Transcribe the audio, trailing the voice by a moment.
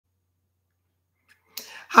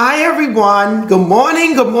Hi, everyone. Good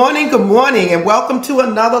morning, good morning, good morning, and welcome to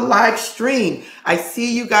another live stream. I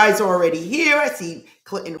see you guys already here. I see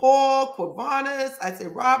Clinton Hall, Corvanas, I see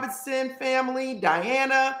Robinson family,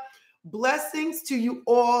 Diana. Blessings to you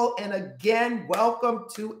all. And again, welcome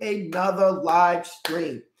to another live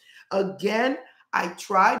stream. Again, I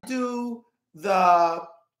try to do the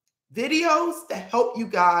videos to help you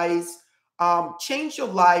guys change your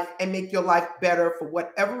life and make your life better for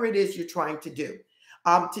whatever it is you're trying to do.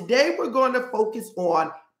 Today, we're going to focus on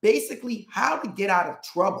basically how to get out of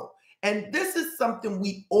trouble. And this is something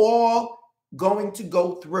we all going to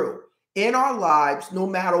go through in our lives, no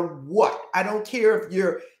matter what. I don't care if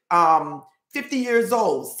you're 50 years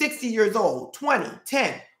old, 60 years old, 20,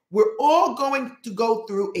 10. We're all going to go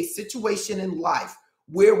through a situation in life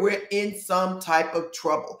where we're in some type of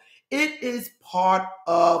trouble. It is part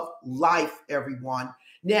of life, everyone.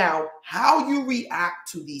 Now, how you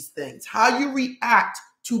react to these things, how you react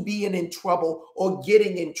to being in trouble or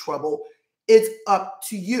getting in trouble, is up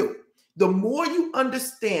to you. The more you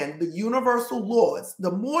understand the universal laws,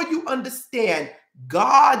 the more you understand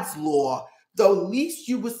God's law, the least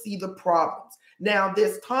you will see the problems. Now,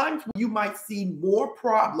 there's times where you might see more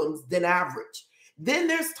problems than average. Then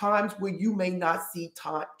there's times where you may not see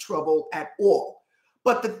trouble at all.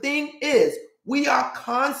 But the thing is, we are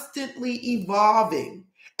constantly evolving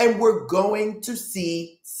and we're going to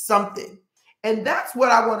see something. And that's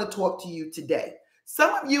what I want to talk to you today.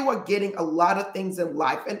 Some of you are getting a lot of things in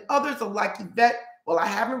life and others are like, Yvette, well, I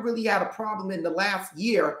haven't really had a problem in the last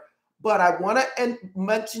year, but I want to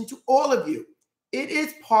mention to all of you, it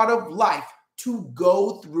is part of life to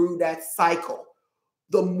go through that cycle.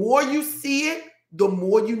 The more you see it, the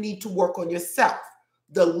more you need to work on yourself.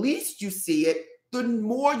 The least you see it, the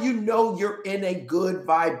more you know you're in a good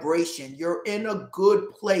vibration. You're in a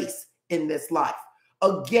good place in this life.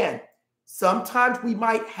 Again, sometimes we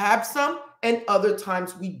might have some and other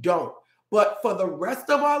times we don't. But for the rest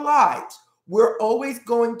of our lives, we're always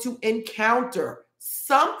going to encounter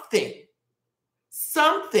something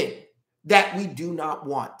that we do not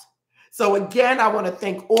want. So again, I want to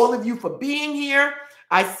thank all of you for being here.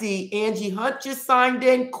 I see Angie Hunt just signed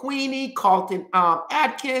in, Queenie, Carlton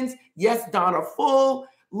Atkins, yes, Donna Full.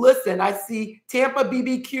 Listen, I see Tampa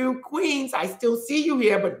BBQ Queens. I still see you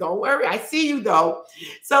here, but don't worry, I see you though.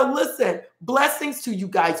 So listen, blessings to you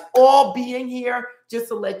guys all being here. Just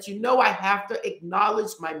to let you know, I have to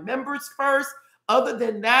acknowledge my members first. Other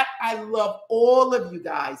than that, I love all of you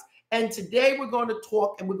guys. And today we're going to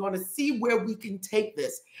talk and we're going to see where we can take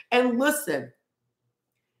this. And listen,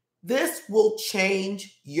 this will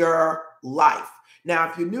change your life. Now,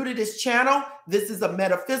 if you're new to this channel, this is a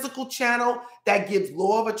metaphysical channel that gives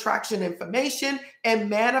law of attraction information and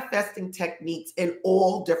manifesting techniques in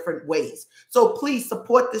all different ways. So please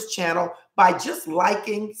support this channel by just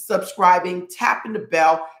liking, subscribing, tapping the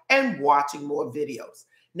bell, and watching more videos.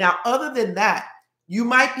 Now, other than that, you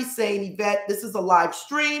might be saying, Yvette, this is a live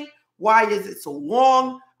stream. Why is it so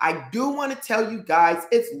long? I do want to tell you guys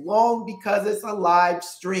it's long because it's a live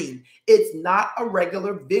stream. It's not a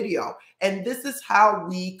regular video. And this is how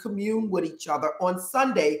we commune with each other on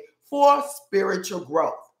Sunday for spiritual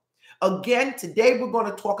growth. Again, today we're going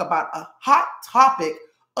to talk about a hot topic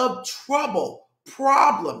of trouble,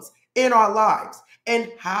 problems in our lives,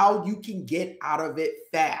 and how you can get out of it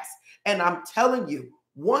fast. And I'm telling you,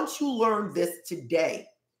 once you learn this today,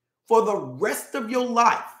 for the rest of your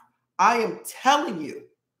life, I am telling you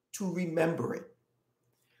to remember it.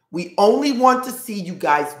 We only want to see you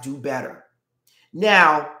guys do better.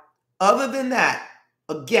 Now, other than that,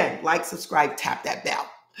 again, like, subscribe, tap that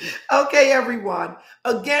bell. Okay, everyone.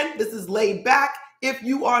 Again, this is Laid Back. If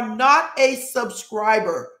you are not a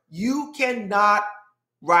subscriber, you cannot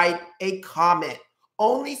write a comment.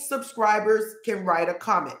 Only subscribers can write a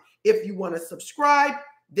comment. If you want to subscribe,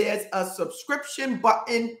 there's a subscription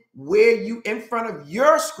button where you, in front of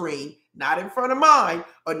your screen, not in front of mine,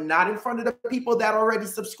 or not in front of the people that already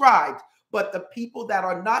subscribed, but the people that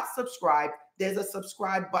are not subscribed, there's a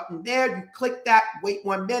subscribe button there. You click that, wait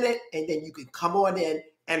 1 minute, and then you can come on in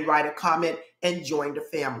and write a comment and join the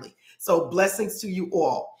family. So blessings to you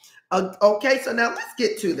all. Okay, so now let's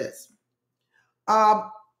get to this.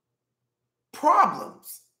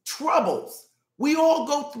 Problems, troubles, we all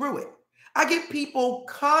go through it. I get people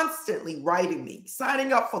constantly writing me,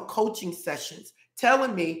 signing up for coaching sessions,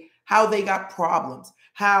 telling me how they got problems,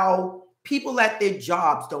 how people at their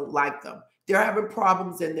jobs don't like them. They're having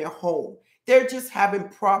problems in their home. They're just having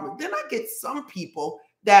problems. Then I get some people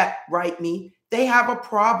that write me, they have a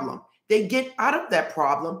problem. They get out of that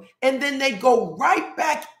problem, and then they go right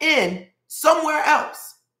back in somewhere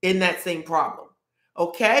else in that same problem.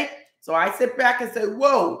 Okay? So I sit back and say,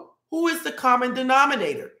 whoa, who is the common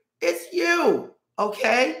denominator? It's you,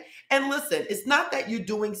 okay? And listen, it's not that you're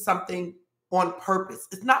doing something on purpose.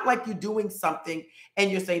 It's not like you're doing something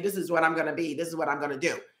and you're saying, this is what I'm going to be. This is what I'm going to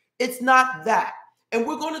do. It's not that. And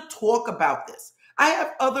we're going to talk about this. I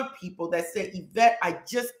have other people that say, Yvette, I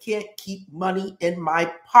just can't keep money in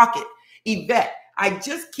my pocket. Yvette, I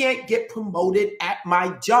just can't get promoted at my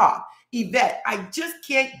job. Yvette, I just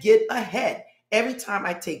can't get ahead. Every time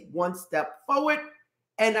I take one step forward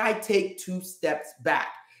and I take two steps back.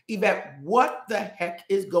 Yvette, what the heck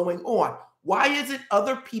is going on? Why is it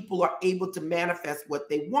other people are able to manifest what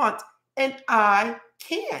they want and I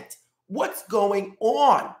can't? What's going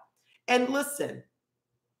on? And listen,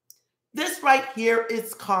 this right here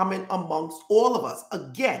is common amongst all of us.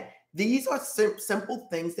 Again, these are simple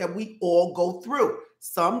things that we all go through.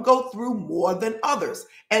 Some go through more than others.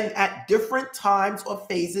 And at different times or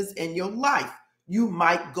phases in your life, you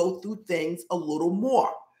might go through things a little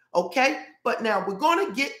more. Okay? But now we're going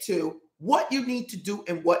to get to what you need to do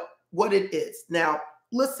and what it is. Now,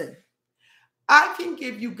 listen, I can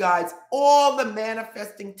give you guys all the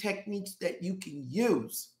manifesting techniques that you can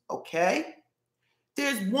use. Okay?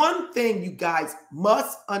 There's one thing you guys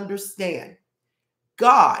must understand.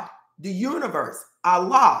 God, the universe,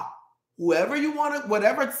 Allah, whoever you want to,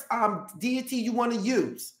 whatever deity you want to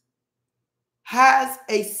use, has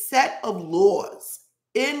a set of laws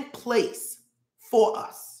in place for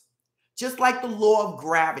us. Just like the law of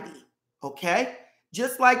gravity, okay?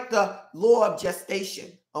 Just like the law of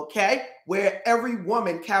gestation, okay? Where every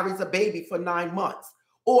woman carries a baby for 9 months.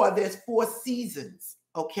 Or there's 4 seasons,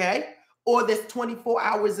 okay? Or there's 24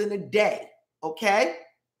 hours in a day, okay?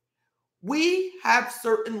 We have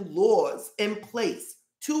certain laws in place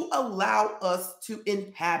to allow us to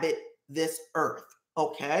inhabit this earth,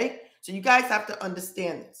 okay? So you guys have to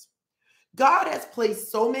understand this. God has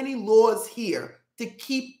placed so many laws here to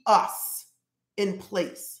keep us in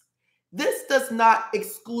place. This does not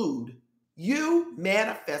exclude you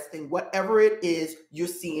manifesting whatever it is you're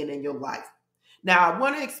seeing in your life. Now, I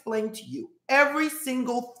want to explain to you, every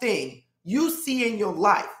single thing you see in your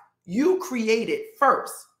life, you created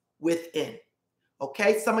first within.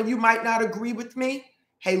 Okay, some of you might not agree with me.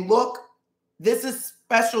 Hey, look, this is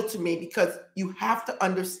special to me because you have to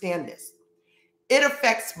understand this. It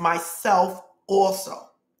affects myself also.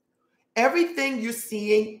 Everything you're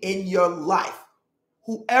seeing in your life,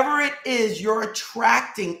 whoever it is you're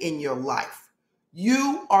attracting in your life,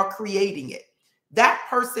 you are creating it. That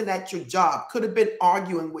person at your job could have been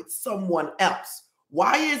arguing with someone else.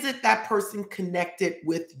 Why is it that person connected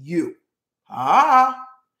with you?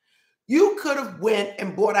 You could have went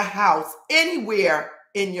and bought a house anywhere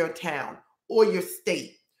in your town or your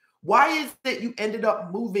state. Why is it you ended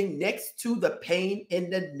up moving next to the pain in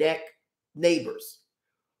the neck neighbors?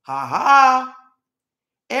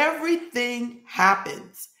 Everything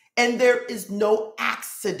happens and there is no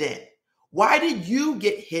accident. Why did you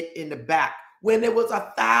get hit in the back when there was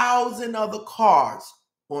 1,000 other cars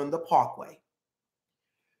on the parkway?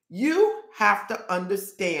 You have to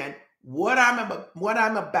understand what I'm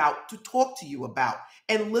about to talk to you about.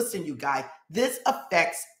 And listen, you guys, this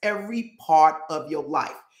affects every part of your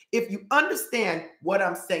life. If you understand what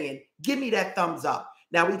I'm saying, give me that thumbs up.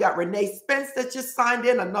 Now, we got Renee Spence that just signed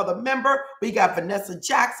in, another member. We got Vanessa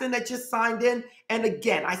Jackson that just signed in. And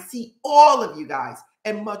again, I see all of you guys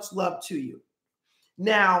and much love to you.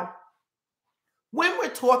 Now, when we're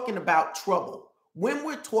talking about trouble, when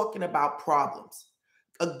we're talking about problems,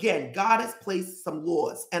 again, God has placed some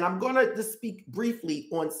laws, and I'm going to just speak briefly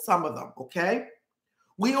on some of them, okay?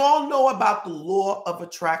 We all know about the law of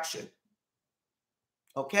attraction,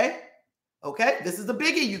 okay? Okay, this is a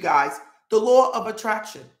biggie, you guys. The law of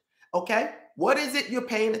attraction, okay? What is it you're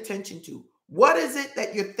paying attention to? What is it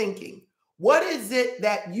that you're thinking? What is it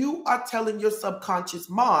that you are telling your subconscious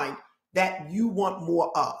mind that you want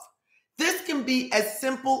more of? This can be as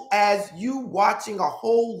simple as you watching a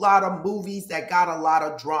whole lot of movies that got a lot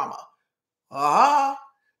of drama.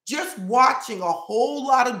 Just watching a whole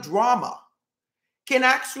lot of drama can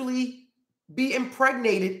actually be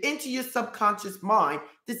impregnated into your subconscious mind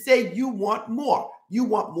to say you want more. You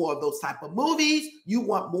want more of those type of movies. You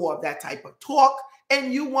want more of that type of talk.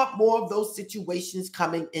 And you want more of those situations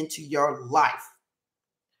coming into your life.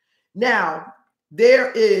 Now,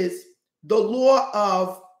 there is the law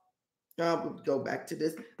of, we'll go back to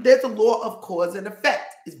this. There's a law of cause and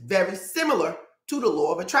effect. It's very similar to the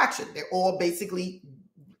law of attraction. They're all basically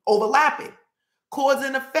overlapping. Cause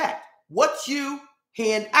and effect. What you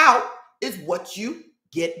hand out is what you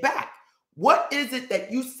get back. What is it that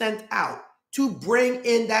you sent out to bring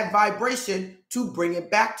in that vibration to bring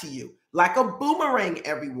it back to you? Like a boomerang,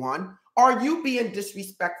 everyone. Are you being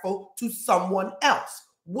disrespectful to someone else?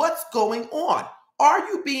 What's going on? Are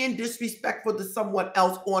you being disrespectful to someone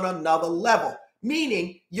else on another level?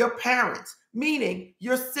 Meaning your parents, meaning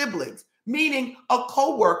your siblings, meaning a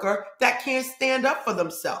coworker that can't stand up for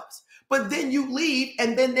themselves. But then you leave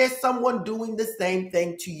and then there's someone doing the same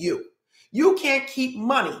thing to you. You can't keep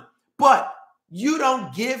money, but you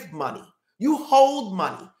don't give money. You hold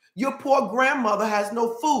money. Your poor grandmother has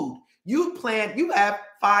no food. You have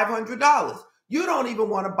 $500. You don't even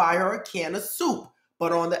want to buy her a can of soup.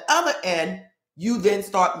 But on the other end, you then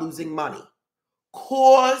start losing money.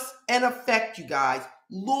 Cause and effect, you guys.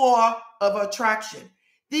 Law of attraction.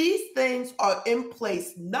 These things are in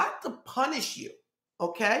place not to punish you,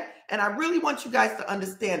 okay? And I really want you guys to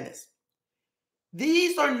understand this.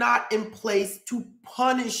 These are not in place to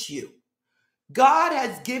punish you. God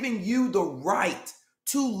has given you the right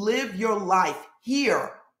to live your life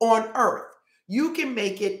here on earth. You can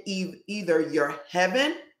make it either your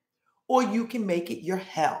heaven or you can make it your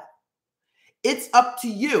hell. It's up to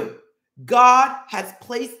you. God has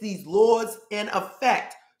placed these laws in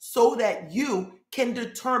effect so that you can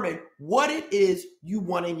determine what it is you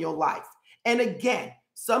want in your life. And again,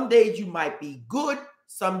 some days you might be good,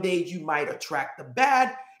 some days you might attract the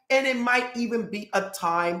bad, and it might even be a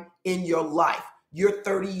time in your life. You're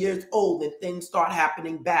 30 years old and things start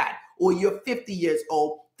happening bad, or you're 50 years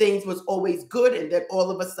old, things was always good, and then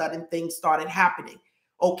all of a sudden things started happening.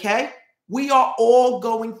 Okay? We are all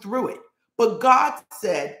going through it. But God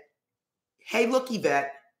said, hey, look,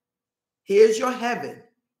 Yvette, here's your heaven,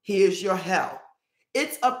 here's your hell.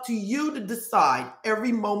 It's up to you to decide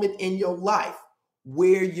every moment in your life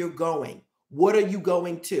where you're going. What are you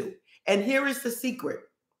going to? And here is the secret.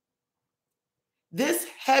 This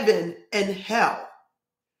heaven and hell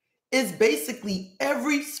is basically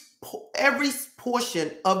every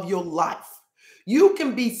portion of your life. You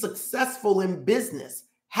can be successful in business,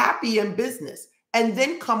 happy in business, and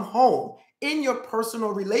then come home in your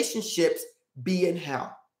personal relationships, be in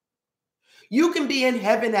hell. You can be in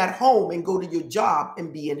heaven at home and go to your job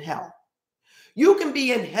and be in hell. You can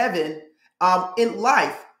be in heaven in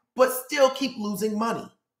life, but still keep losing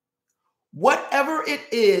money. Whatever it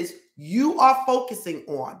is you are focusing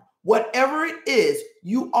on, whatever it is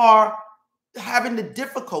you are having the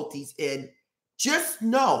difficulties in, just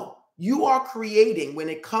know you are creating, when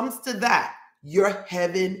it comes to that, your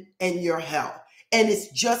heaven and your hell. And it's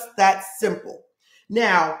just that simple.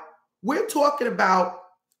 Now, we're talking about,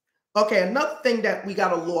 okay, another thing that we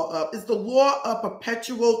got a law of is the law of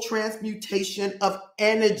perpetual transmutation of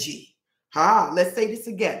energy. Let's say this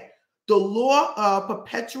again. The law of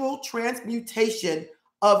perpetual transmutation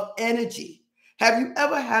of energy. Have you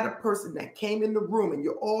ever had a person that came in the room and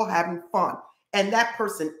you're all having fun and that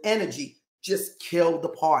person's energy just killed the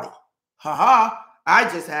party? I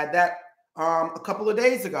just had that a couple of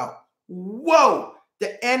days ago. Whoa,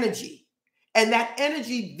 the energy. And that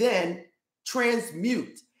energy then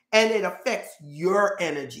transmutes and it affects your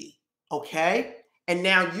energy, okay? And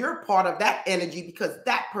now you're part of that energy because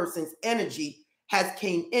that person's energy has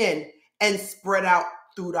came in and spread out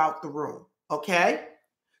throughout the room, okay?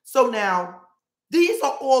 So now, these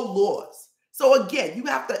are all laws. So again, you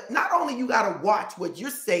have to, not only you got to watch what you're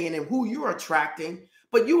saying and who you're attracting,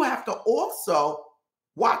 but you have to also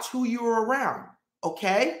watch who you're around,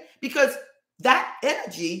 okay? Because that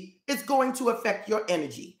energy is going to affect your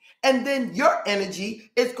energy. And then your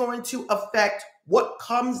energy is going to affect what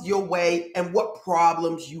comes your way and what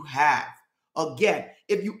problems you have. Again,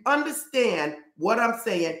 if you understand what I'm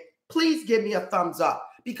saying, please give me a thumbs up,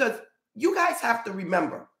 because you guys have to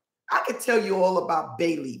remember, I could tell you all about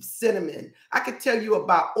bay leaf, cinnamon. I could tell you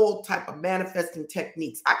about all type of manifesting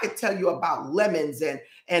techniques. I could tell you about lemons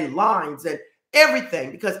and limes and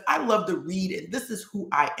everything, because I love to read and this is who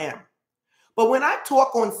I am. But when I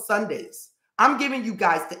talk on Sundays, I'm giving you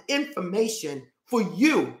guys the information for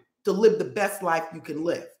you to live the best life you can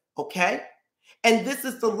live, okay? And this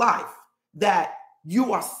is the life that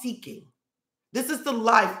you are seeking. This is the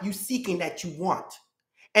life you're seeking that you want.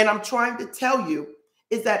 And I'm trying to tell you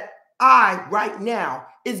is that I, right now,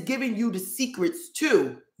 is giving you the secrets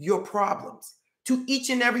to your problems, to each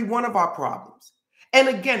and every one of our problems. And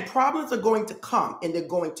again, problems are going to come and they're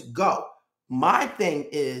going to go. My thing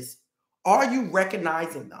is, are you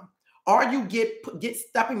recognizing them? Are you get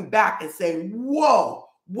stepping back and saying, whoa,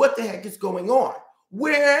 what the heck is going on?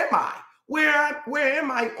 Where am I? Where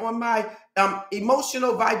am I on my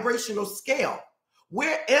emotional vibrational scale?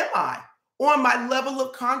 Where am I on my level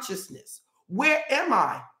of consciousness? Where am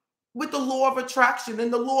I with the law of attraction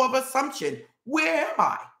and the law of assumption? Where am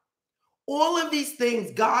I? All of these things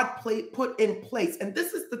God put in place. And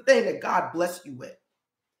this is the thing that God blessed you with.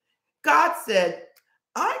 God said,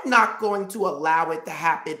 I'm not going to allow it to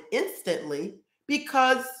happen instantly,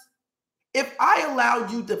 because if I allow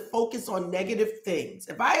you to focus on negative things,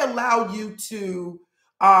 if I allow you to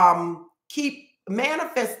keep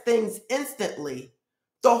manifest things instantly,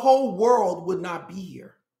 the whole world would not be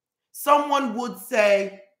here. Someone would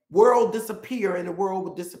say, world disappear, and the world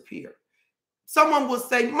would disappear. Someone would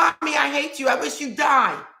say, Mommy, I hate you. I wish you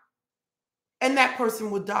die. And that person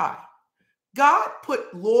would die. God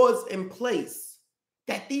put laws in place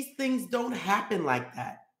that these things don't happen like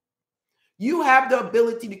that. You have the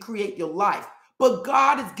ability to create your life, but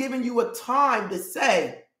God has given you a time to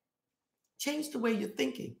say, change the way you're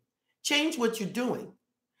thinking, change what you're doing,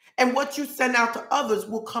 and what you send out to others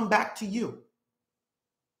will come back to you.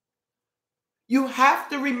 You have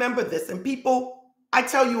to remember this. And people, I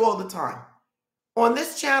tell you all the time, on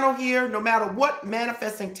this channel here, no matter what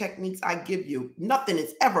manifesting techniques I give you, nothing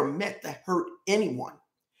is ever meant to hurt anyone.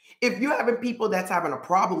 If you're having people that's having a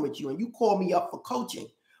problem with you and you call me up for coaching,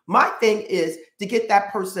 my thing is to get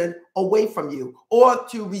that person away from you or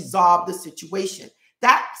to resolve the situation.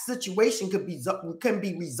 That situation can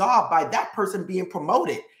be resolved by that person being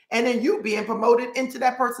promoted and then you being promoted into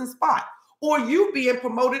that person's spot, or you being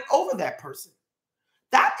promoted over that person.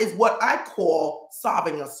 That is what I call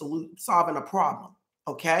solving a problem,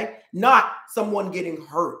 okay? Not someone getting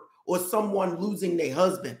hurt or someone losing their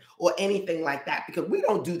husband or anything like that, because we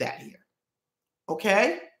don't do that here,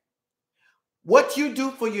 okay? What you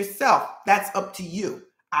do for yourself, that's up to you.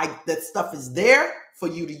 That stuff is there for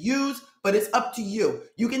you to use, but it's up to you.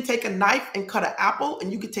 You can take a knife and cut an apple,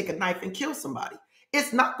 and you can take a knife and kill somebody.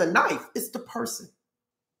 It's not the knife, it's the person.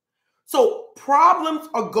 So problems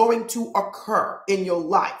are going to occur in your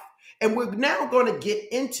life. And we're now going to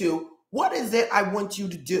get into what is it I want you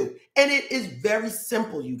to do. And it is very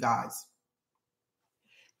simple, you guys.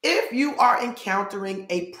 If you are encountering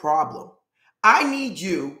a problem, I need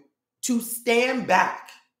you to stand back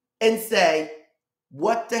and say,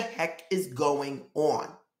 what the heck is going on?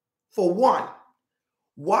 For one,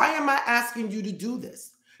 why am I asking you to do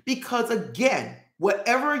this? Because again,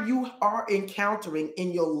 whatever you are encountering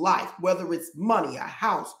in your life, whether it's money, a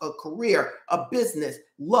house, a career, a business,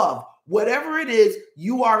 love, whatever it is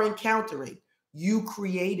you are encountering, you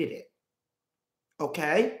created it.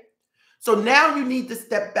 Okay? So now you need to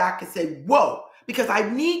step back and say, whoa, because I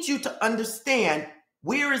need you to understand,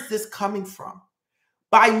 where is this coming from?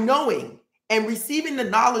 By knowing and receiving the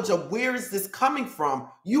knowledge of where is this coming from,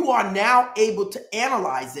 you are now able to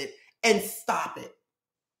analyze it and stop it.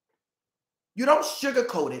 You don't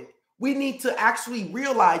sugarcoat it. We need to actually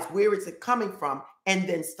realize where is it coming from and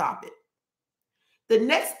then stop it. The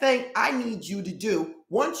next thing I need you to do,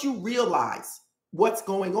 once you realize what's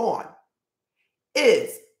going on,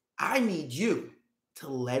 is I need you to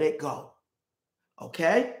let it go.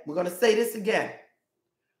 Okay? We're going to say this again.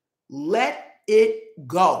 Let it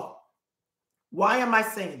go. Why am I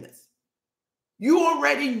saying this? You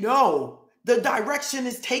already know the direction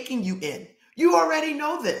it's taking you in. You already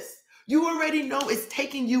know this. You already know it's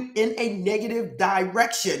taking you in a negative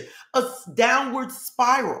direction, a downward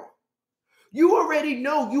spiral. You already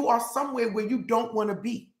know you are somewhere where you don't want to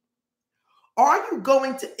be. Are you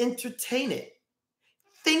going to entertain it,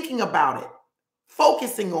 thinking about it,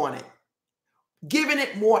 focusing on it, giving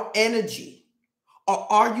it more energy,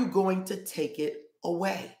 or are you going to take it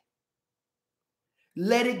away?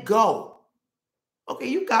 Let it go. Okay,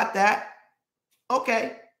 you got that.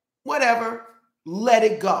 Okay, whatever. Let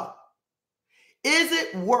it go. Is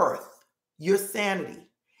it worth your sanity?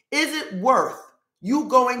 Is it worth you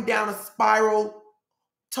going down a spiral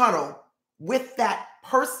tunnel with that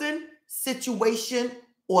person, situation,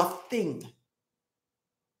 or thing?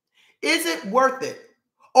 Is it worth it?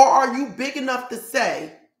 Or are you big enough to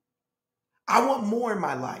say, I want more in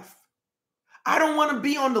my life? I don't want to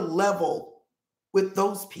be on the level with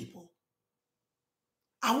those people.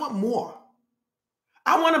 I want more.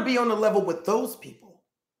 I want to be on the level with those people.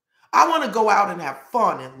 I want to go out and have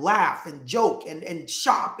fun and laugh and joke and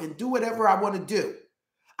shop and do whatever I want to do.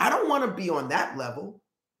 I don't want to be on that level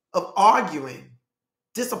of arguing,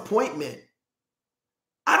 disappointment.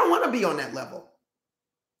 I don't want to be on that level.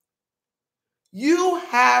 You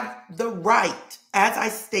have the right, as I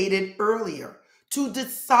stated earlier, to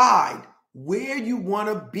decide where you want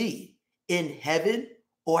to be, in heaven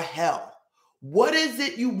or hell. What is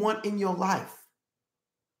it you want in your life?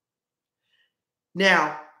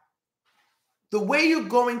 Now, the way you're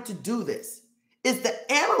going to do this is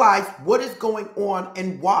to analyze what is going on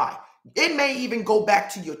and why. It may even go back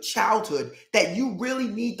to your childhood that you really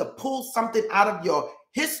need to pull something out of your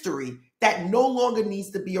history that no longer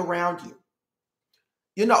needs to be around you.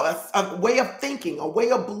 You know, a way of thinking, a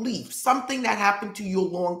way of belief, something that happened to you a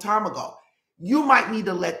long time ago. You might need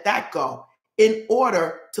to let that go in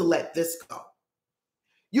order to let this go.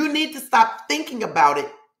 You need to stop thinking about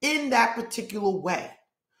it in that particular way.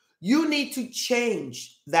 You need to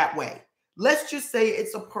change that way. Let's just say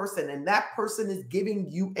it's a person and that person is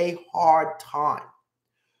giving you a hard time.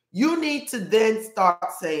 You need to then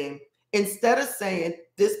start saying, instead of saying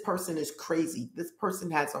this person is crazy, this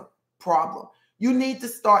person has a problem, you need to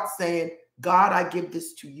start saying, God, I give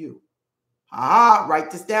this to you. Write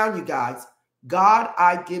this down, you guys. God,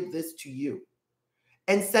 I give this to you.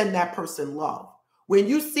 And send that person love. When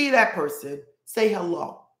you see that person, say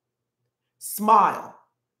hello. Smile.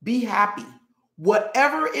 Be happy.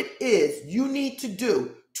 Whatever it is you need to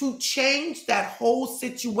do to change that whole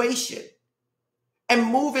situation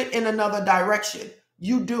and move it in another direction,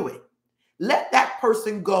 you do it. Let that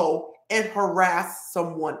person go and harass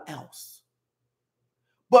someone else.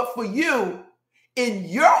 But for you, in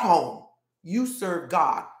your home, you serve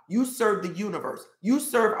God. You serve the universe. You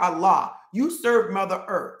serve Allah. You serve Mother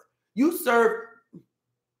Earth. You serve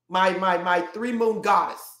my three moon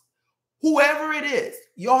goddess. Whoever it is,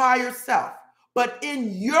 your higher self. But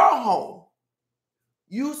in your home,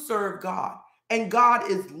 you serve God. And God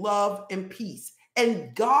is love and peace.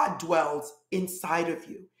 And God dwells inside of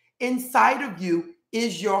you. Inside of you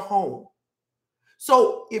is your home.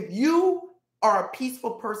 So if you are a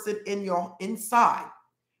peaceful person in your inside,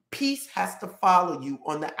 peace has to follow you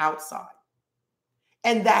on the outside.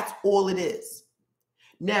 And that's all it is.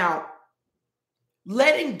 Now,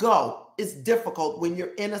 letting go is difficult when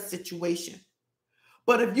you're in a situation.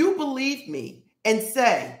 But if you believe me and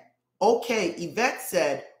say, okay, Yvette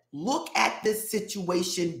said, look at this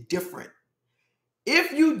situation different.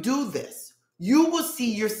 If you do this, you will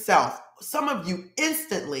see yourself, some of you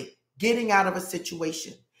instantly getting out of a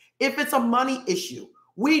situation. If it's a money issue,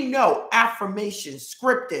 we know affirmation,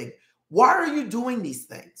 scripting. Why are you doing these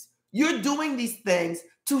things? You're doing these things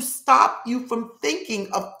to stop you from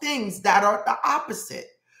thinking of things that are the opposite.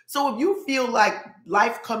 So if you feel like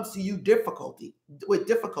life comes to you with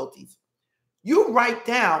difficulties, you write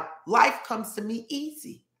down, life comes to me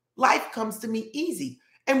easy. Life comes to me easy.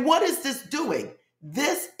 And what is this doing?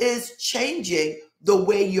 This is changing the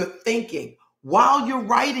way you're thinking. While you're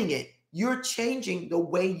writing it, you're changing the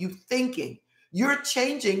way you're thinking. You're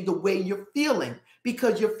changing the way you're feeling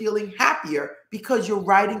because you're feeling happier because you're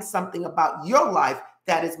writing something about your life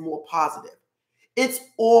that is more positive. It's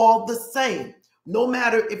all the same. No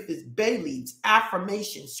matter if it's bay leaves,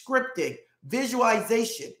 affirmation, scripting,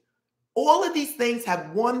 visualization, all of these things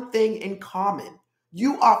have one thing in common.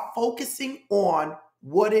 You are focusing on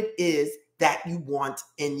what it is that you want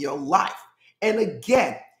in your life. And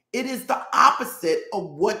again, it is the opposite of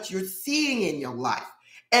what you're seeing in your life.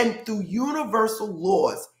 And through universal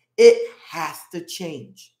laws, it has to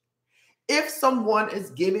change. If someone is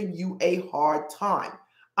giving you a hard time,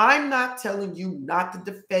 I'm not telling you not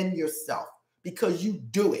to defend yourself because you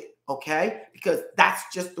do it, okay? Because that's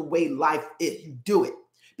just the way life is. You do it.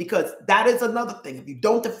 Because that is another thing. If you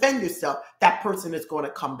don't defend yourself, that person is going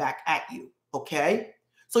to come back at you, okay?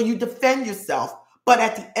 So you defend yourself, but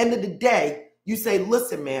at the end of the day, you say,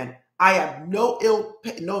 listen, man, I have no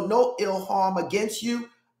ill harm against you.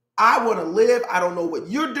 I want to live. I don't know what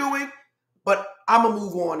you're doing, but I'm going to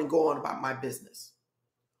move on and go on about my business.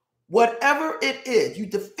 Whatever it is, you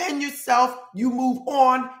defend yourself, you move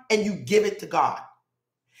on, and you give it to God.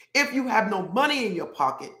 If you have no money in your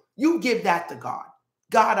pocket, you give that to God.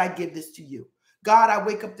 God, I give this to you. God, I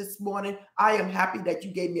wake up this morning. I am happy that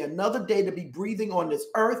you gave me another day to be breathing on this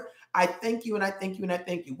earth. I thank you and I thank you and I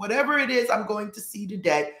thank you. Whatever it is I'm going to see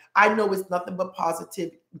today, I know it's nothing but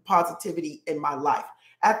positivity in my life.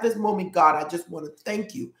 At this moment, God, I just want to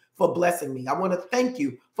thank you for blessing me. I want to thank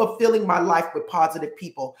you for filling my life with positive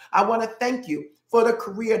people. I want to thank you for the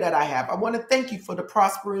career that I have. I want to thank you for the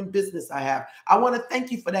prospering business I have. I want to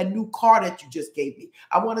thank you for that new car that you just gave me.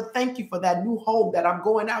 I want to thank you for that new home that I'm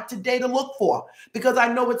going out today to look for because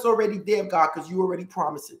I know it's already there, God, because you already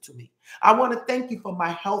promised it to me. I want to thank you for my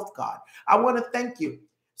health, God. I want to thank you.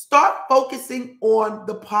 Start focusing on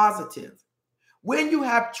the positive. When you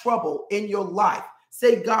have trouble in your life,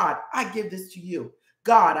 say, God, I give this to you.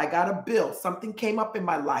 God, I got a bill. Something came up in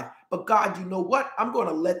my life. But God, you know what? I'm going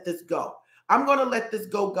to let this go. I'm going to let this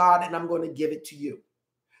go, God, and I'm going to give it to you.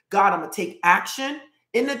 God, I'm going to take action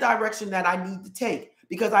in the direction that I need to take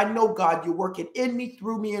because I know, God, you're working in me,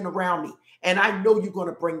 through me, and around me. And I know you're going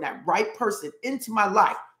to bring that right person into my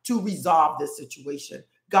life to resolve this situation.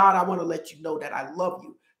 God, I want to let you know that I love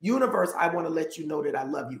you. Universe, I want to let you know that I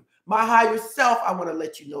love you. My higher self, I want to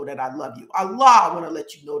let you know that I love you. Allah, I want to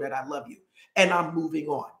let you know that I love you. And I'm moving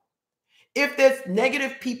on. If there's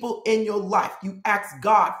negative people in your life, you ask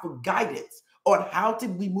God for guidance on how to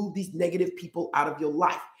remove these negative people out of your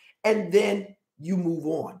life. And then you move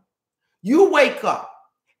on. You wake up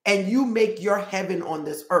and you make your heaven on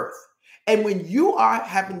this earth. And when you are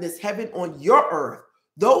having this heaven on your earth,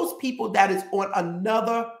 those people that is on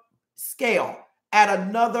another scale, at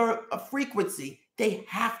another frequency, they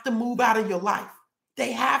have to move out of your life.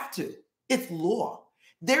 They have to. It's law.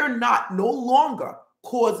 They're not no longer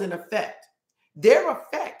cause and effect. Their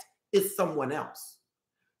effect is someone else.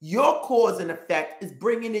 Your cause and effect is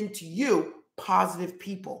bringing into you positive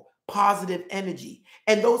people, positive energy.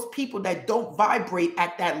 And those people that don't vibrate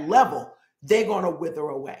at that level, they're going to wither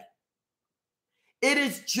away. It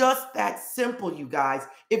is just that simple, you guys.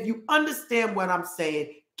 If you understand what I'm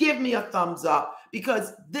saying, give me a thumbs up,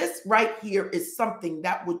 because this right here is something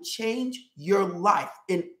that will change your life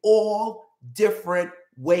in all different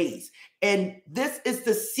ways. And this is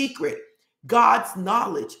the secret, God's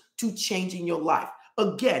knowledge to changing your life.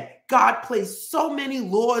 Again, God placed so many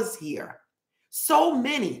laws here, so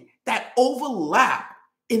many that overlap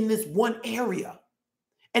in this one area,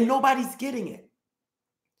 and nobody's getting it.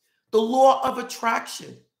 The law of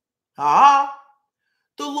attraction. The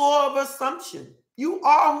law of assumption. You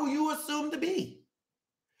are who you assume to be.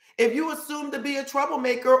 If you assume to be a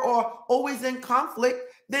troublemaker or always in conflict,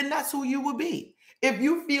 then that's who you will be. If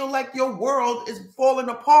you feel like your world is falling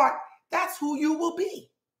apart, that's who you will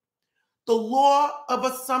be. The law of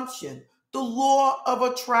assumption, the law of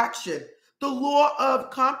attraction, the law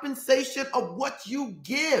of compensation of what you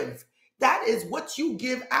give. That is what you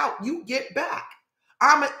give out, you get back.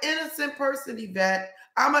 I'm an innocent person, Yvette.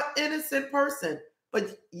 I'm an innocent person.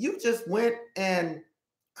 But you just went and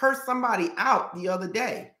cursed somebody out the other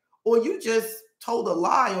day. Or you just told a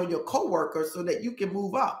lie on your coworker so that you can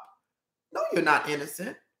move up. No, you're not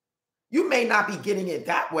innocent. You may not be getting it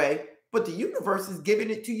that way, but the universe is giving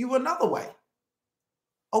it to you another way.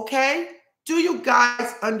 Okay? Do you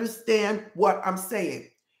guys understand what I'm saying?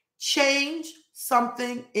 Change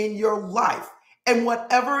something in your life. And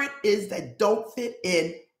whatever it is that don't fit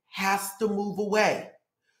in has to move away.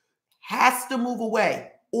 Has to move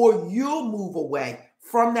away, or you'll move away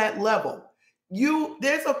from that level.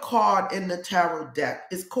 There's a card in the tarot deck.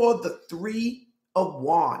 It's called the Three of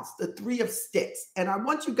Wands, the Three of Sticks. And I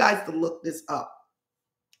want you guys to look this up.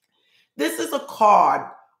 This is a card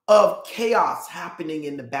of chaos happening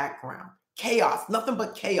in the background. Chaos, nothing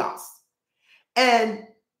but chaos. And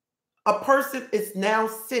a person is now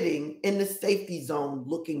sitting in the safety zone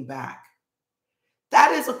looking back.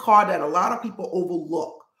 That is a card that a lot of people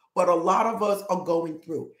overlook, but a lot of us are going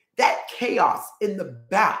through. That chaos in the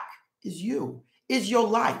back is you, is your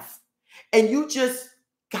life. And you just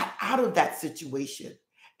got out of that situation.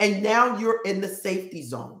 And now you're in the safety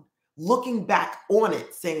zone, looking back on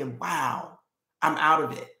it, saying, wow, I'm out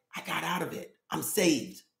of it. I got out of it. I'm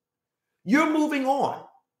saved. You're moving on.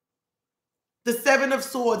 The Seven of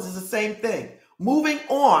Swords is the same thing. Moving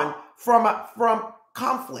on from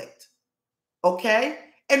conflict. Okay?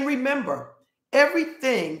 And remember,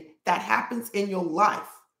 everything that happens in your life,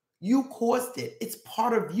 you caused it. It's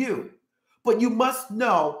part of you. But you must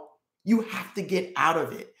know you have to get out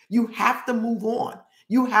of it. You have to move on.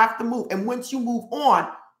 You have to move. And once you move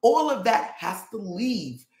on, all of that has to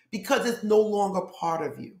leave because it's no longer part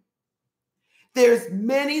of you. There's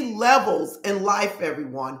many levels in life,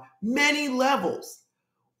 everyone. Many levels.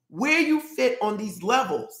 Where you fit on these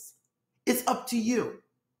levels, it's up to you.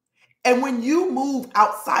 And when you move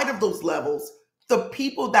outside of those levels, the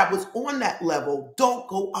people that was on that level don't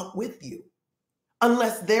go up with you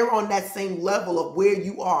unless they're on that same level of where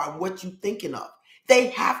you are and what you're thinking of.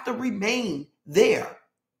 They have to remain there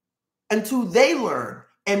until they learn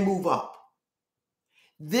and move up.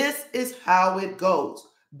 This is how it goes.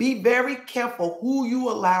 Be very careful who you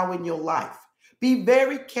allow in your life. Be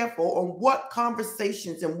very careful on what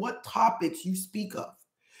conversations and what topics you speak of.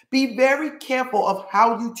 Be very careful of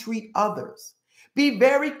how you treat others. Be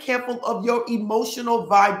very careful of your emotional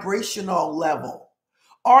vibrational level.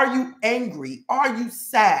 Are you angry? Are you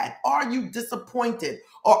sad? Are you disappointed?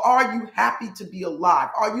 Or are you happy to be alive?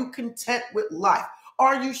 Are you content with life?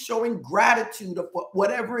 Are you showing gratitude of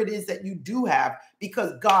whatever it is that you do have?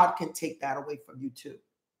 Because God can take that away from you too.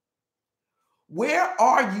 Where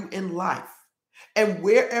are you in life? And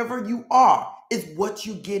wherever you are is what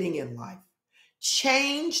you're getting in life.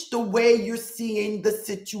 Change the way you're seeing the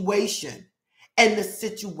situation, and the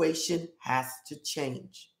situation has to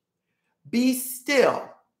change. Be still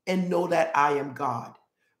and know that I am God.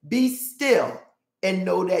 Be still and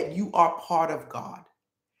know that you are part of God.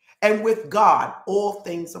 And with God, all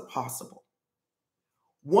things are possible.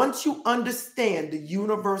 Once you understand the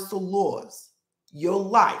universal laws, your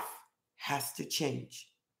life has to change.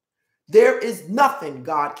 There is nothing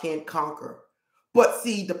God can't conquer. But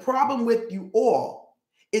see, the problem with you all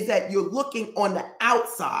is that you're looking on the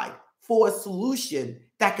outside for a solution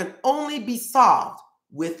that can only be solved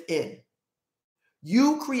within.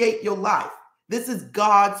 You create your life. This is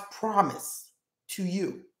God's promise to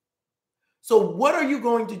you. So what are you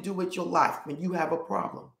going to do with your life when you have a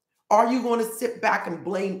problem? Are you going to sit back and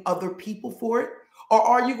blame other people for it? Or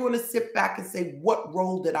are you going to sit back and say, what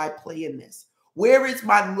role did I play in this? Where is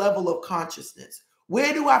my level of consciousness?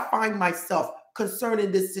 Where do I find myself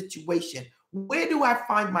concerning this situation? Where do I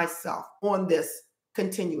find myself on this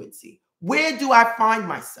continuancy? Where do I find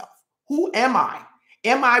myself? Who am I?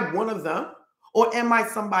 Am I one of them? Or am I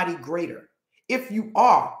somebody greater? If you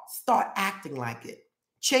are, start acting like it.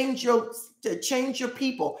 Change your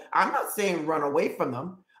people. I'm not saying run away from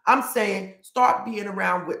them. I'm saying start being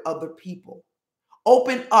around with other people.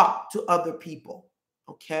 Open up to other people.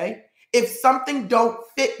 Okay? If something don't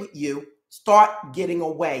fit with you, start getting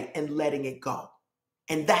away and letting it go.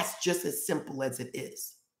 And that's just as simple as it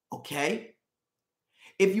is. Okay?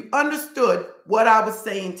 If you understood what I was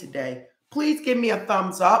saying today, please give me a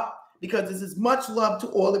thumbs up, because this is much love to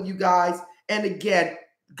all of you guys. And again,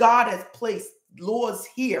 God has placed laws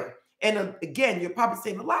here. And again, you're probably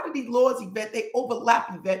saying a lot of these laws, Yvette, they overlap,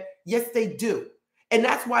 Yvette. Yes, they do. And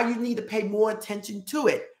that's why you need to pay more attention to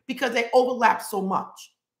it, because they overlap so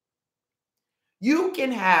much. You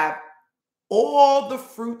can have all the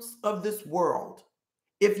fruits of this world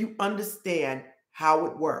if you understand how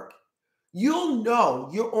it works. You'll know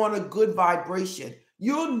you're on a good vibration.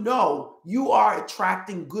 You'll know you are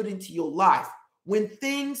attracting good into your life when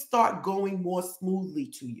things start going more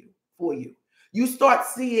smoothly for you. You start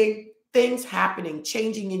seeing things happening,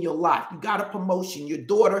 changing in your life. You got a promotion. Your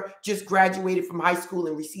daughter just graduated from high school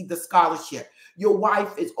and received a scholarship. Your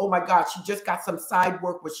wife is, oh my God, she just got some side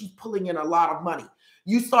work where she's pulling in a lot of money.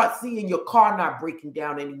 You start seeing your car not breaking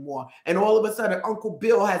down anymore. And all of a sudden, Uncle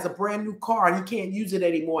Bill has a brand new car and he can't use it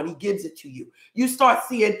anymore and he gives it to you. You start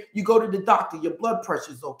seeing, you go to the doctor, your blood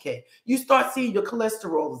pressure is okay. You start seeing your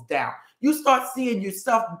cholesterol is down. You start seeing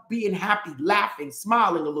yourself being happy, laughing,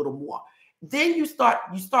 smiling a little more. Then you start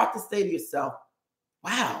to say to yourself,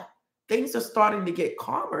 wow, things are starting to get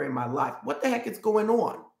calmer in my life. What the heck is going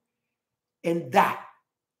on? And that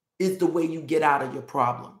is the way you get out of your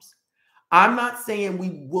problems. I'm not saying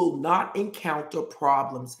we will not encounter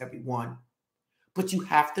problems, everyone, but you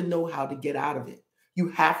have to know how to get out of it. You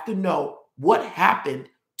have to know what happened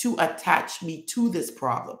to attach me to this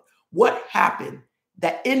problem. What happened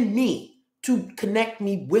that in me to connect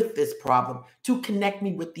me with this problem, to connect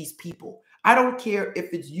me with these people. I don't care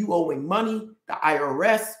if it's you owing money, the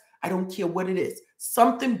IRS, I don't care what it is.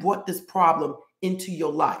 Something brought this problem into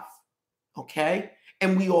your life, okay?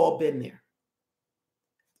 And we all been there.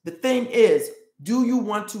 The thing is, do you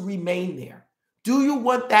want to remain there? Do you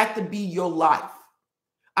want that to be your life?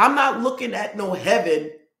 I'm not looking at no heaven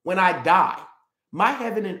when I die. My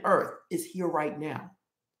heaven and earth is here right now.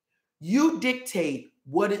 You dictate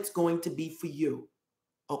what it's going to be for you,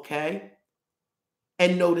 okay?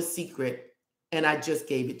 And know the secret, and I just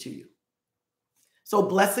gave it to you. So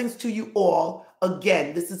blessings to you all.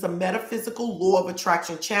 Again, this is a metaphysical law of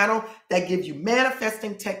attraction channel that gives you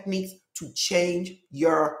manifesting techniques to change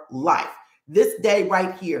your life. This day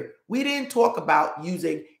right here, we didn't talk about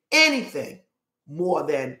using anything more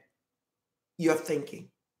than your thinking,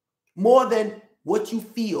 more than what you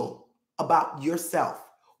feel about yourself,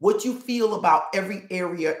 what you feel about every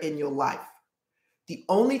area in your life. The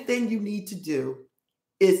only thing you need to do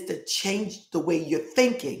is to change the way you're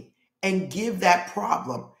thinking and give that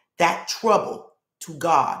problem, that trouble to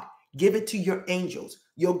God. Give it to your angels,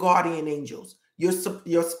 your guardian angels,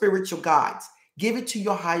 your spiritual guides. Give it to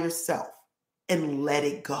your higher self and let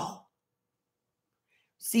it go.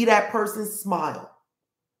 See that person, smile.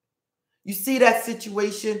 You see that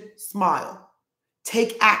situation, smile.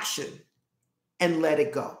 Take action and let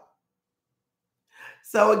it go.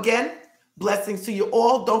 So again, blessings to you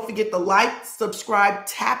all. Don't forget to like, subscribe,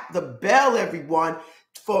 tap the bell, everyone.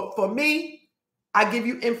 For me, I give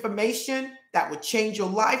you information that will change your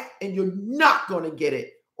life, and you're not going to get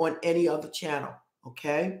it on any other channel,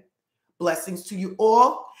 okay? Blessings to you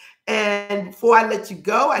all. And before I let you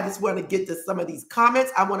go, I just want to get to some of these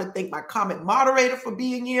comments. I want to thank my comment moderator for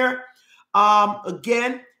being here.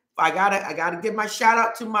 Again, I gotta give my shout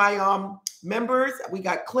out to my members. We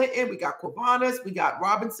got Clinton, we got Quavanas, we got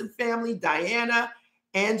Robinson family, Diana,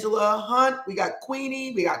 Angela Hunt, we got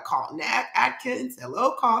Queenie, we got Carlton Atkins.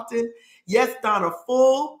 Hello, Carlton. Yes, Donna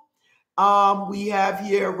Full. We have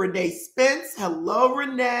here Renee Spence. Hello,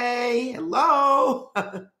 Renee. Hello.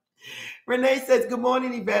 Renee says, good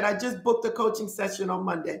morning, Yvette. I just booked a coaching session on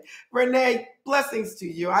Monday. Renee, blessings to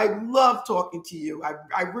you. I love talking to you.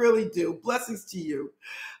 I really do. Blessings to you.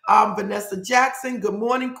 Vanessa Jackson, good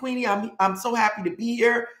morning, Queenie. I'm so happy to be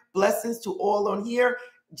here. Blessings to all on here.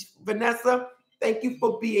 Vanessa, thank you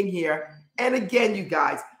for being here. And again, you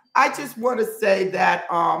guys, I just want to say that,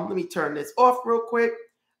 let me turn this off real quick.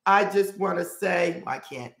 I just want to say, I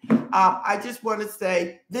can't. I just want to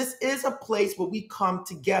say this is a place where we come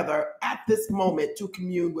together at this moment to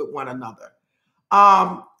commune with one another.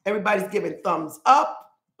 Everybody's giving thumbs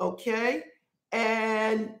up, okay?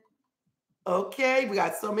 And okay, we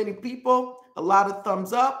got so many people, a lot of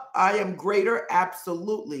thumbs up. I am greater,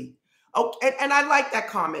 absolutely. Oh, and I like that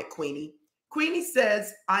comment, Queenie. Queenie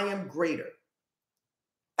says, I am greater.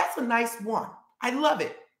 That's a nice one. I love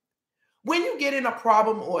it. When you get in a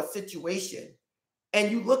problem or a situation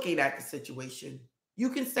and you're looking at the situation, you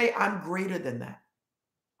can say, I'm greater than that.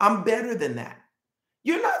 I'm better than that.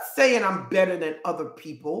 You're not saying I'm better than other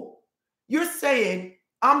people. You're saying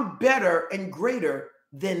I'm better and greater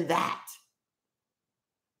than that.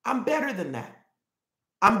 I'm better than that.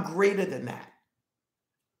 I'm greater than that.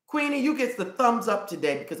 Queenie, you get the thumbs up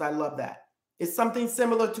today because I love that. It's something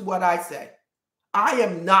similar to what I say. I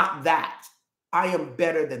am not that. I am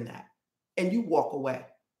better than that. And you walk away.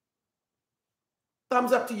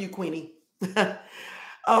 Thumbs up to you, Queenie.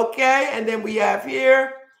 Okay, and then we have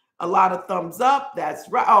here a lot of thumbs up. That's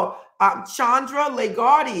right. Oh, Chandra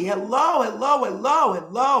Legardi. Hello, hello, hello,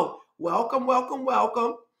 hello. Welcome, welcome,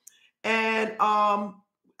 welcome. And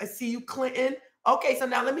I see you, Clinton. Okay, so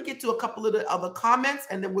now let me get to a couple of the other comments,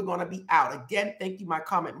 and then we're going to be out. Again, thank you, my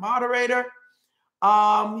comment moderator.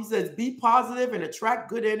 He says, be positive and attract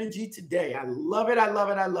good energy today. I love it. I love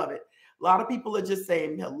it. I love it. A lot of people are just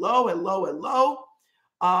saying hello, hello, hello.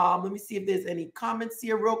 Let me see if there's any comments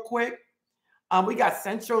here real quick. We got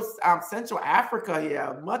Central Africa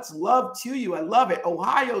here. Much love to you. I love it.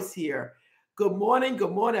 Ohio's here. Good morning.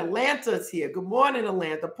 Good morning. Atlanta's here. Good morning,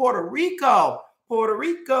 Atlanta. Puerto Rico. Puerto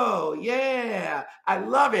Rico. Yeah. I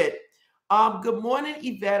love it. Good morning,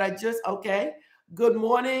 Yvette. Okay. Good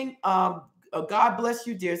morning. God bless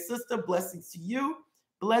you, dear sister. Blessings to you.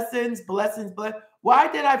 Blessings, blessings, blessings.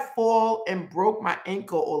 Why did I fall and broke my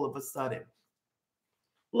ankle all of a sudden?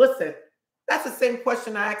 Listen, that's the same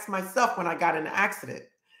question I asked myself when I got in an accident.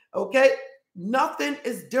 Okay? Nothing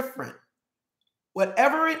is different.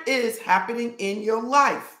 Whatever it is happening in your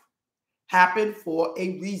life happened for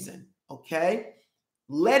a reason. Okay?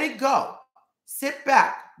 Let it go. Sit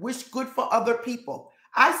back. Wish good for other people.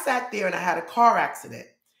 I sat there and I had a car accident.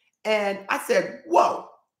 And I said, whoa,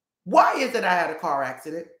 why is it I had a car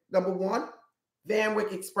accident? Number one, Van Wyck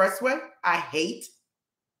Expressway, I hate.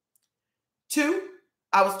 Two,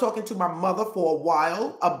 I was talking to my mother for a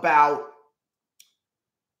while about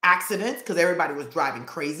accidents because everybody was driving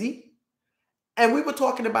crazy. And we were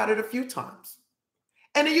talking about it a few times.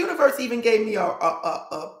 And the universe even gave me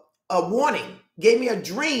a warning, gave me a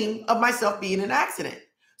dream of myself being in an accident.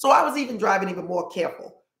 So I was even driving even more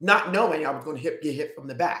careful, not knowing I was going to get hit from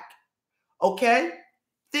the back. Okay?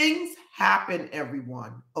 Things happen,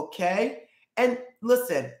 everyone. Okay? And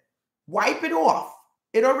listen, wipe it off.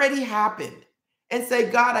 It already happened. And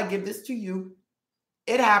say, God, I give this to you.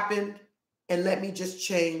 It happened. And let me just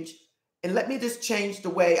change. And let me just change the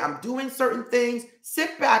way I'm doing certain things.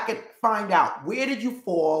 Sit back and find out, where did you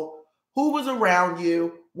fall? Who was around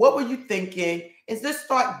you? What were you thinking? And just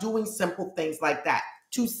start doing simple things like that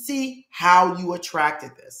to see how you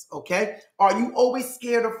attracted this. Okay? Are you always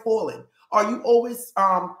scared of falling? Are you always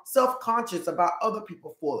self-conscious about other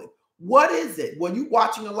people falling? What is it? Were you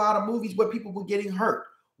watching a lot of movies where people were getting hurt?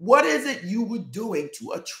 What is it you were doing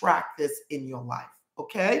to attract this in your life?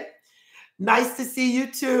 Okay? Nice to see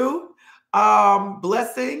you too.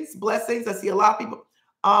 Blessings, blessings. I see a lot of people.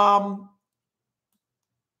 I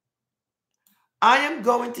am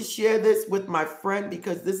going to share this with my friend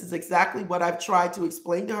because this is exactly what I've tried to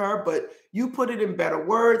explain to her, but you put it in better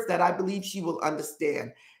words that I believe she will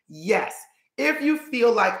understand. Yes, if you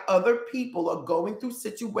feel like other people are going through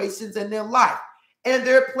situations in their life and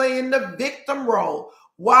they're playing the victim role,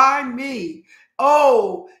 why me?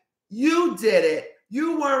 Oh, you did it.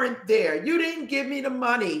 You weren't there. You didn't give me the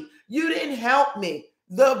money. You didn't help me.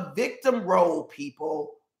 The victim role,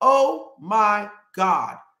 people. Oh my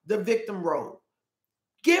God, the victim role.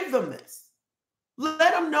 Give them this.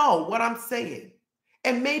 Let them know what I'm saying.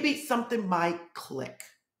 And maybe something might click.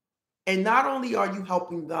 And not only are you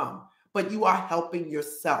helping them, but you are helping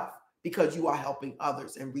yourself because you are helping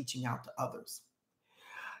others and reaching out to others.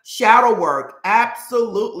 Shadow work,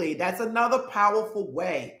 absolutely. That's another powerful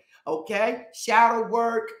way. Okay, shadow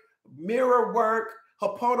work, mirror work,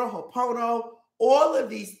 hopono. All of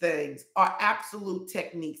these things are absolute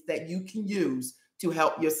techniques that you can use to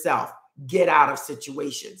help yourself get out of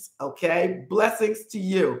situations. Okay, blessings to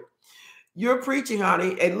you. You're preaching,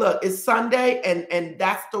 honey. And look, it's Sunday, and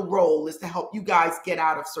that's the role, is to help you guys get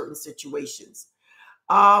out of certain situations.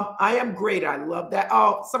 I am great. I love that.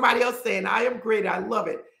 Oh, somebody else saying, I am great. I love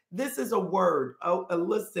it. This is a word. Oh,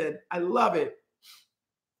 listen, I love it.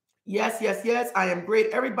 Yes, yes, yes. I am great.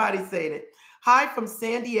 Everybody's saying it. Hi from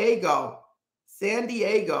San Diego. San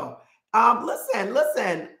Diego. Listen.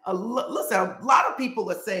 Listen. A lot of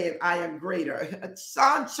people are saying I am greater.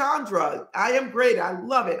 Chandra, I am great. I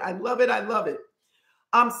love it. I love it. I love it.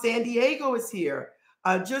 San Diego is here.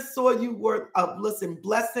 I just saw you were listen,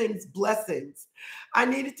 blessings. I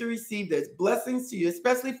needed to receive this. Blessings to you,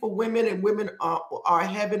 especially for women, and women are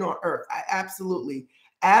heaven on earth. Absolutely.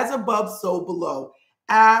 As above, so below.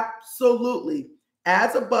 Absolutely.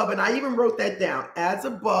 As above, and I even wrote that down. As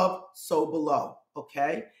above, so below.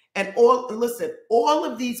 Okay. And listen, all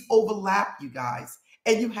of these overlap, you guys.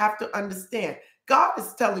 And you have to understand, God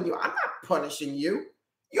is telling you, I'm not punishing you.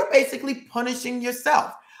 You're basically punishing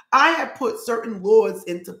yourself. I have put certain laws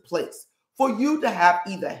into place for you to have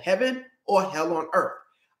either heaven or hell on earth.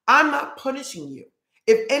 I'm not punishing you.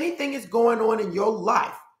 If anything is going on in your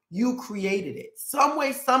life, you created it. Some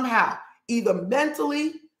way, somehow, either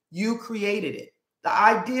mentally, you created it. The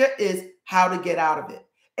idea is how to get out of it.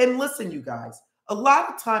 And listen, you guys, a lot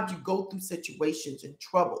of times you go through situations and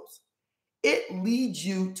troubles. It leads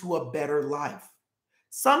you to a better life.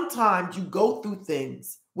 Sometimes you go through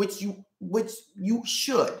things which you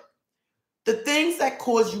should. The things that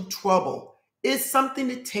cause you trouble is something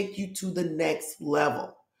to take you to the next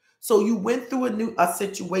level. So you went through a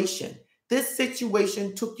situation. This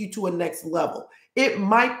situation took you to a next level. It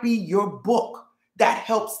might be your book that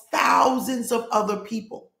helps thousands of other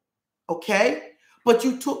people. Okay? But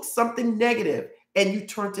you took something negative and you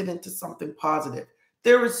turned it into something positive.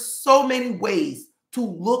 There is so many ways to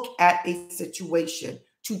look at a situation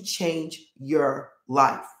to change your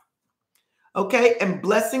life. Okay, and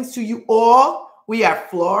blessings to you all. We have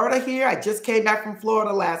Florida here. I just came back from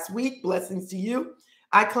Florida last week. Blessings to you.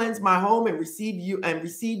 I cleanse my home and receive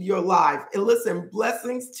your live. And listen,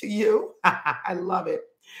 blessings to you. I love it.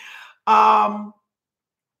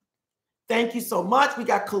 Thank you so much. We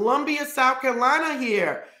got Columbia, South Carolina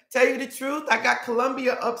here. Tell you the truth, I got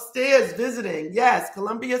Columbia upstairs visiting. Yes,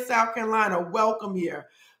 Columbia, South Carolina. Welcome here.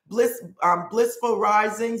 Blissful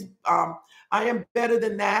Risings. I am better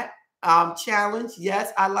than that. Challenge.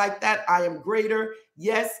 Yes, I like that. I am greater.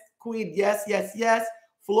 Yes, Queen. Yes, yes, yes.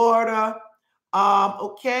 Florida.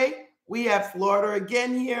 Okay. We have Florida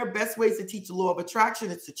again here. Best ways to teach the law of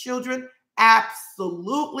attraction is to children.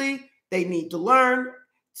 Absolutely. They need to learn.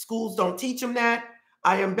 Schools don't teach them that.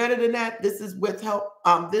 I am better than that. This is with help.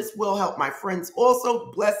 This will help my friends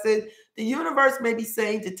also. Blessed. The universe may be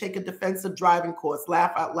saying to take a defensive driving course.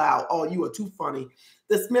 Laugh out loud. Oh, you are too funny.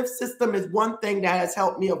 The Smith system is one thing that has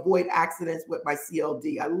helped me avoid accidents with my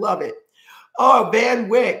CLD. I love it. Oh, Van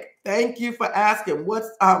Wyck, thank you for asking.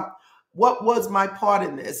 What was my part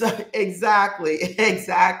in this? Exactly.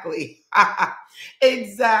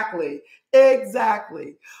 Exactly.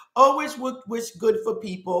 Always wish good for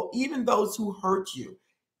people, even those who hurt you.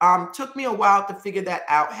 Took me a while to figure that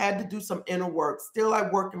out. Had to do some inner work. Still, I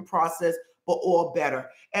work in process, but all better.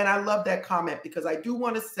 And I love that comment because I do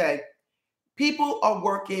want to say people are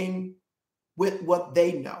working with what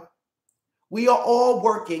they know. We are all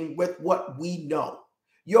working with what we know.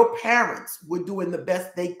 Your parents were doing the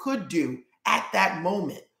best they could do at that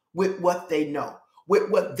moment with what they know, with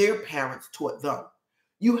what their parents taught them.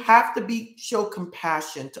 You have to show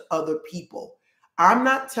compassion to other people. I'm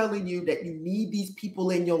not telling you that you need these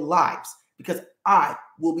people in your lives because I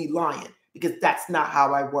will be lying, because that's not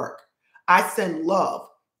how I work. I send love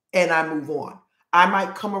and I move on. I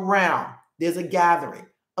might come around. There's a gathering.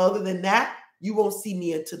 Other than that, you won't see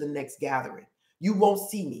me until the next gathering. You won't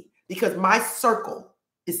see me because my circle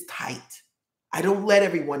is tight. I don't let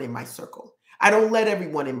everyone in my circle. I don't let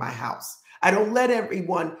everyone in my house. I don't let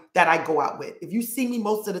everyone that I go out with. If you see me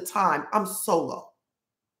most of the time, I'm solo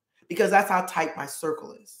because that's how tight my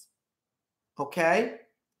circle is. Okay?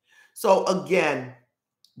 So again,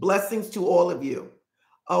 blessings to all of you.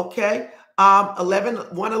 Okay?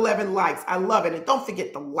 111 likes. I love it. And don't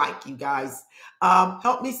forget to like, you guys.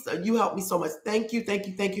 Help me. You help me so much. Thank you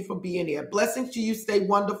for being here. Blessings to you. Stay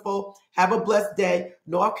wonderful. Have a blessed day.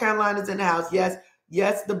 North Carolina's in the house.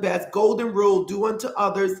 Yes, the best. Golden rule, do unto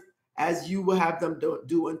others as you will have them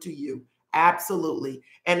do unto you. Absolutely.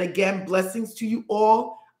 And again, blessings to you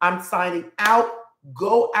all. I'm signing out.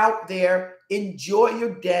 Go out there, enjoy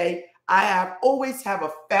your day. I always have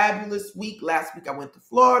a fabulous week. Last week I went to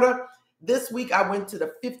Florida. This week I went to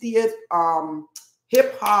the 50th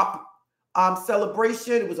hip hop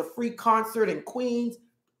celebration. It was a free concert in Queens.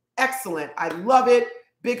 Excellent. I love it.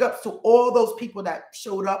 Big ups to all those people that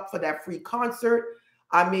showed up for that free concert.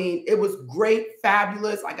 I mean, it was great,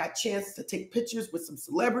 fabulous. I got a chance to take pictures with some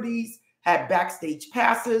celebrities, had backstage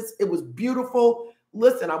passes. It was beautiful.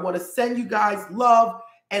 Listen, I want to send you guys love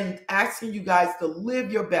and asking you guys to live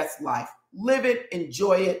your best life. Live it,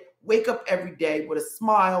 enjoy it, wake up every day with a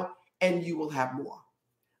smile, and you will have more.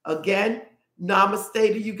 Again, namaste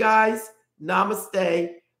to you guys.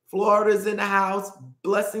 Namaste. Florida's in the house.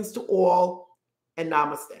 Blessings to all, and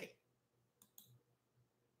namaste.